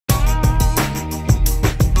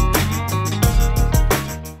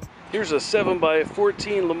Here's a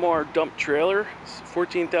 7x14 Lamar dump trailer. It's a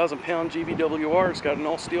 14,000 pound GVWR. It's got an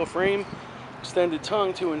all steel frame, extended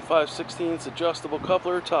tongue, 2 5/16 adjustable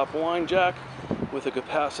coupler, top wind jack with a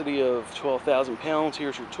capacity of 12,000 pounds.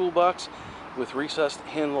 Here's your toolbox with recessed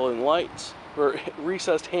handle and lights, or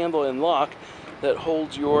recessed handle and lock that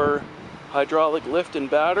holds your hydraulic lift and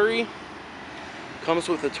battery. Comes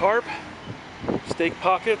with a tarp, stake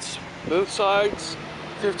pockets, both sides,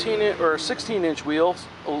 16-inch wheels,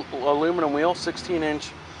 aluminum wheel,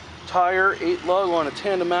 16-inch tire, 8 lug on a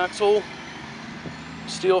tandem axle,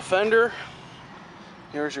 steel fender.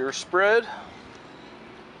 Here's your spread.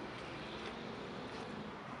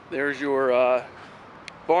 There's your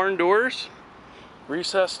barn doors,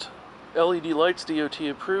 recessed LED lights, DOT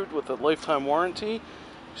approved with a lifetime warranty.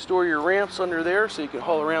 Store your ramps under there so you can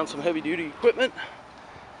haul around some heavy duty equipment.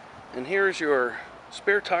 And here's your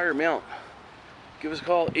spare tire mount. Give us a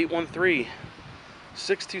call,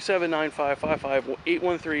 813-627-9555,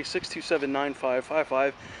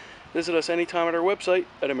 813-627-9555. Visit us anytime at our website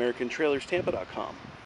at AmericanTrailersTampa.com.